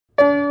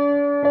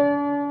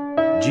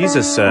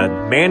Jesus said,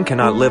 "Man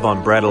cannot live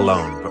on bread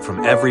alone, but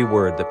from every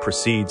word that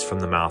proceeds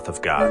from the mouth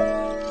of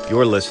God."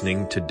 You're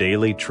listening to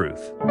Daily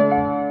Truth.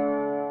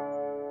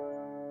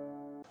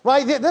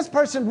 Right? This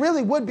person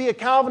really would be a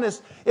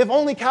Calvinist if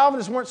only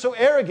Calvinists weren't so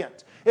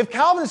arrogant. If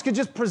Calvinists could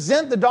just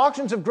present the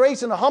doctrines of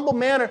grace in a humble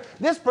manner,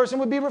 this person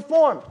would be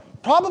reformed.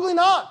 Probably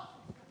not.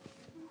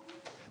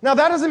 Now,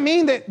 that doesn't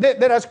mean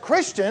that as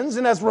Christians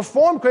and as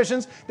Reformed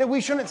Christians that we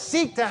shouldn't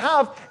seek to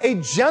have a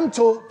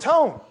gentle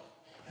tone.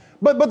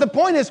 But the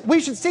point is, we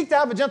should seek to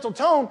have a gentle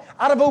tone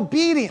out of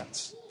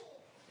obedience.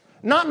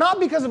 Not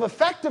because of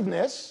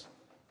effectiveness.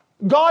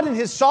 God in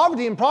His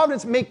sovereignty and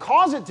providence may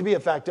cause it to be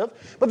effective.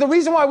 But the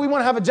reason why we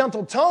want to have a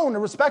gentle tone, a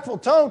respectful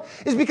tone,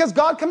 is because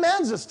God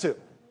commands us to.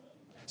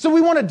 So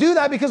we want to do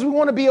that because we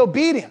want to be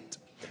obedient.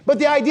 But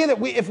the idea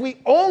that if we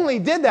only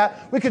did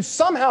that, we could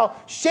somehow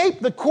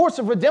shape the course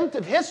of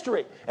redemptive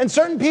history, and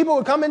certain people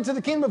would come into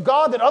the kingdom of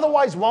God that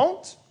otherwise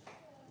won't.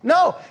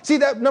 No. See,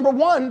 that number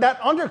one, that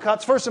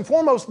undercuts, first and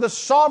foremost, the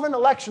sovereign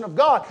election of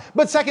God.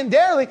 But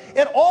secondarily,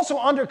 it also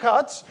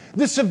undercuts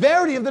the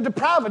severity of the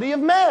depravity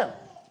of man.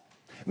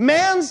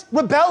 Man's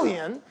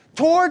rebellion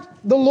toward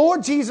the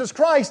Lord Jesus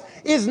Christ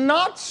is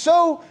not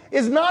so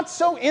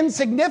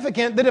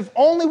insignificant that if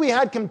only we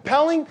had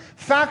compelling,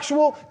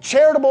 factual,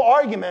 charitable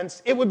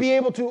arguments, it would be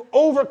able to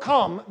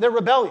overcome their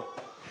rebellion.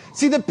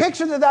 See, the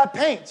picture that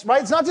paints,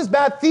 right? It's not just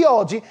bad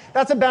theology,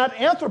 that's a bad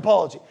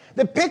anthropology.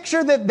 The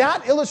picture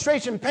that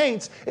illustration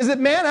paints is that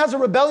man has a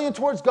rebellion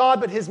towards God,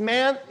 but his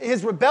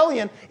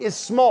rebellion is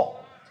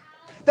small.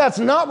 That's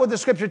not what the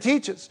Scripture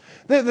teaches.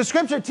 The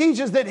Scripture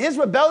teaches that his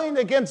rebellion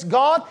against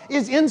God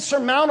is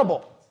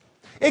insurmountable.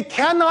 It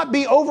cannot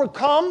be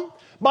overcome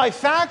by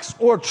facts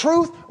or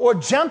truth or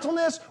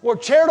gentleness or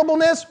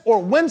charitableness or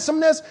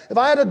winsomeness. If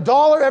I had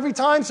 $1 every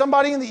time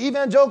somebody in the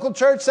evangelical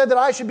church said that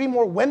I should be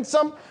more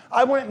winsome,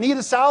 I wouldn't need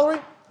a salary.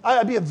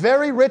 I'd be a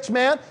very rich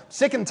man,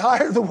 sick and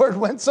tired of the word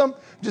winsome,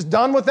 just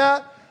done with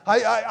that.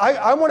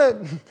 I want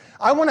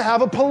to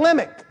have a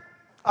polemic.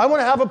 I want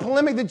to have a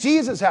polemic that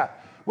Jesus had.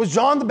 Was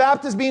John the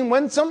Baptist being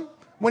winsome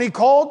when he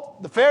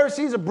called the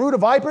Pharisees a brood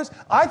of vipers?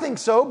 I think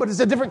so, but it's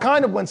a different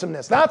kind of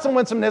winsomeness. That's a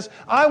winsomeness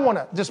I want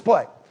to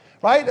display,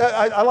 right?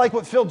 I like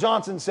what Phil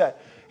Johnson said.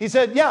 He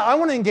said, yeah, I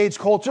want to engage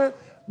culture,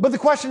 but the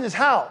question is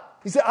how?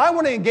 He said, I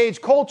want to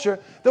engage culture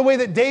the way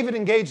that David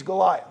engaged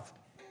Goliath.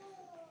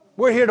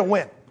 We're here to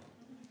win.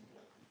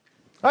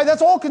 Right?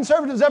 That's all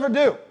conservatives ever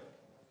do.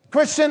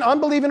 Christian,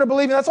 unbelieving or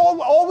believing, that's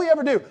all we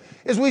ever do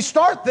is we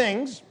start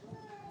things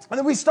and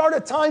then we start a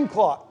time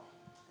clock.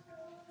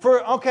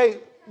 Okay,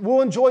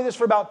 we'll enjoy this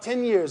for about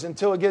 10 years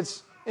until it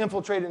gets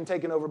infiltrated and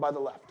taken over by the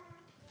left.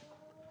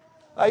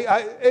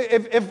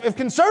 If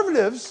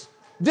conservatives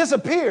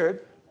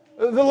disappeared,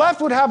 the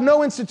left would have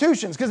no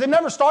institutions because they've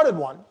never started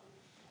one.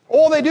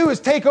 All they do is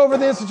take over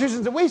the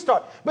institutions that we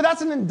start. But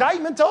that's an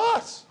indictment to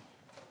us.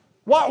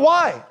 Why?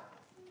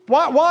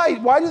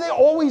 Why do they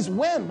always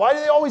win? Why do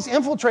they always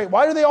infiltrate?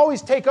 Why do they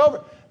always take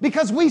over?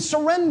 Because we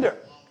surrender.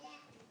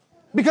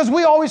 Because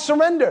we always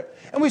surrender.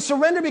 And we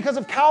surrender because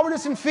of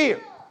cowardice and fear.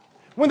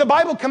 When the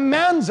Bible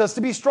commands us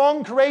to be strong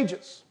and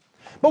courageous.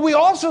 But we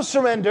also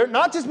surrender,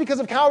 not just because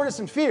of cowardice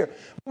and fear,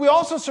 we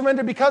also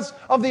surrender because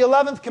of the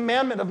 11th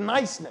commandment of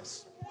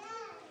niceness.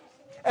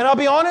 And I'll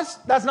be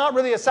honest, that's not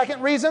really a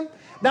second reason.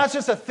 That's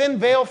just a thin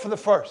veil for the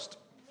first.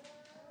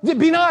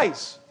 Be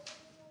nice.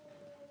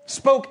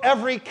 Spoke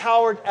every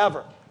coward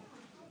ever.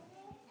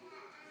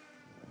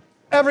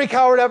 Every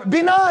coward ever.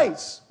 Be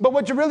nice. But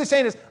what you're really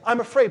saying is, I'm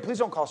afraid, please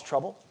don't cause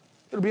trouble.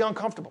 It'll be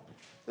uncomfortable.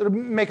 It'll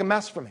make a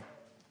mess for me.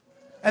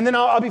 And then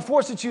I'll be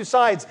forced to choose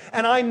sides.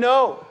 And I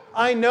know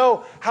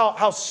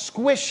how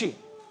squishy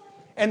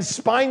and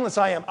spineless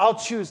I am. I'll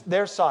choose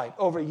their side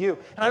over you.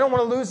 And I don't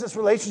want to lose this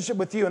relationship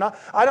with you. And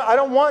I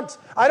don't want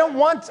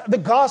the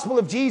gospel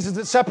of Jesus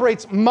that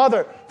separates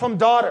mother from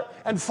daughter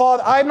and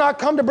father. I have not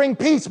come to bring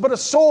peace, but a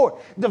sword,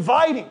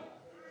 dividing.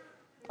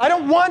 I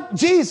don't want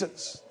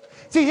Jesus.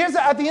 See,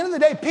 at the end of the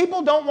day,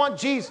 people don't want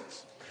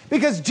Jesus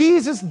because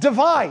Jesus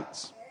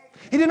divides.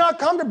 He did not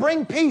come to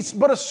bring peace,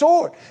 but a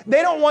sword.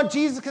 They don't want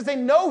Jesus because they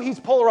know He's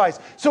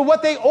polarized. So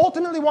what they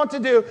ultimately want to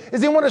do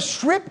is they want to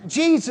strip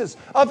Jesus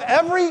of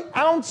every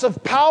ounce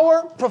of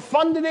power,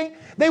 profundity.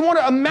 They want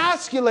to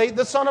emasculate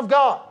the Son of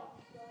God.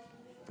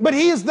 But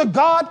He is the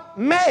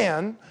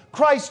God-man,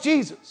 Christ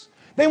Jesus.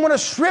 They want to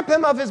strip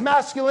Him of His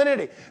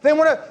masculinity. They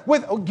want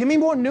to, give me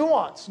more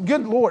nuance.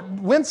 Good Lord,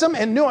 winsome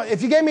and nuance.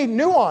 If you gave me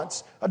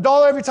nuance,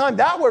 $1 every time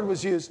that word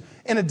was used,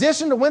 in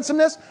addition to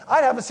winsomeness,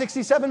 I'd have a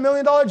 $67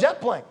 million jet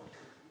plane.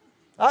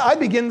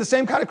 I'd be getting the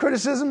same kind of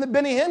criticism that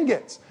Benny Hinn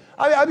gets.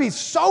 I'd be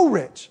so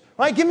rich.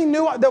 Right? Give me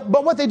nuance.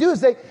 But what they do is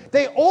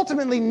they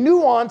ultimately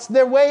nuance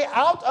their way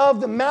out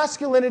of the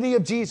masculinity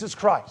of Jesus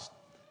Christ.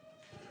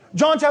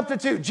 John chapter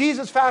 2,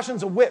 Jesus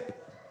fashions a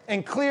whip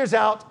and clears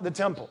out the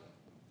temple.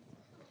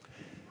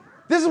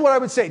 This is what I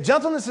would say.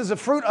 Gentleness is a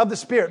fruit of the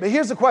Spirit. But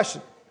here's the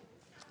question.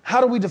 How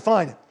do we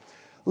define it?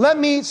 Let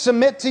me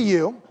submit to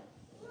you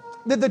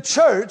that the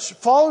church,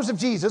 followers of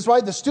Jesus,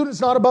 right? The student's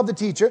not above the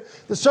teacher.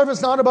 The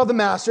servant's not above the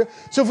master.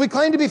 So if we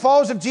claim to be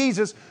followers of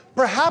Jesus,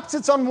 perhaps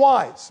it's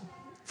unwise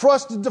for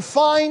us to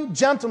define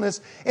gentleness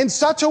in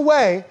such a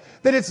way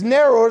that it's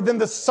narrower than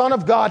the Son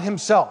of God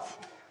himself.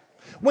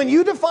 When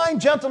you define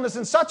gentleness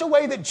in such a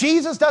way that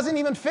Jesus doesn't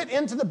even fit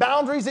into the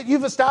boundaries that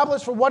you've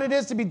established for what it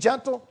is to be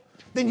gentle,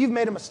 then you've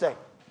made a mistake.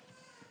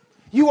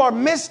 You are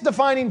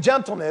misdefining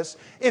gentleness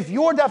if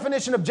your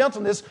definition of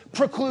gentleness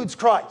precludes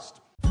Christ.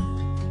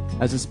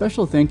 As a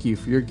special thank you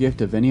for your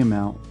gift of any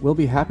amount, we'll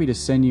be happy to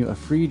send you a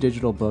free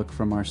digital book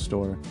from our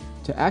store.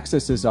 To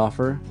access this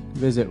offer,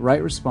 visit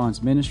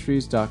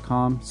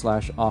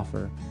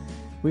rightresponseministries.com/offer.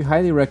 We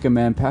highly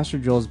recommend Pastor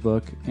Joel's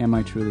book, Am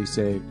I Truly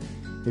Saved?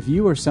 If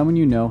you or someone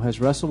you know has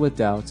wrestled with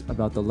doubts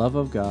about the love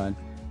of God,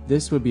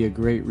 this would be a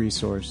great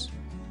resource.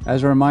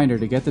 As a reminder,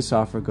 to get this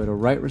offer, go to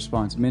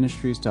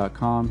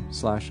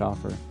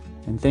rightresponseministries.com/offer.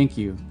 And thank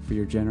you for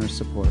your generous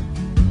support.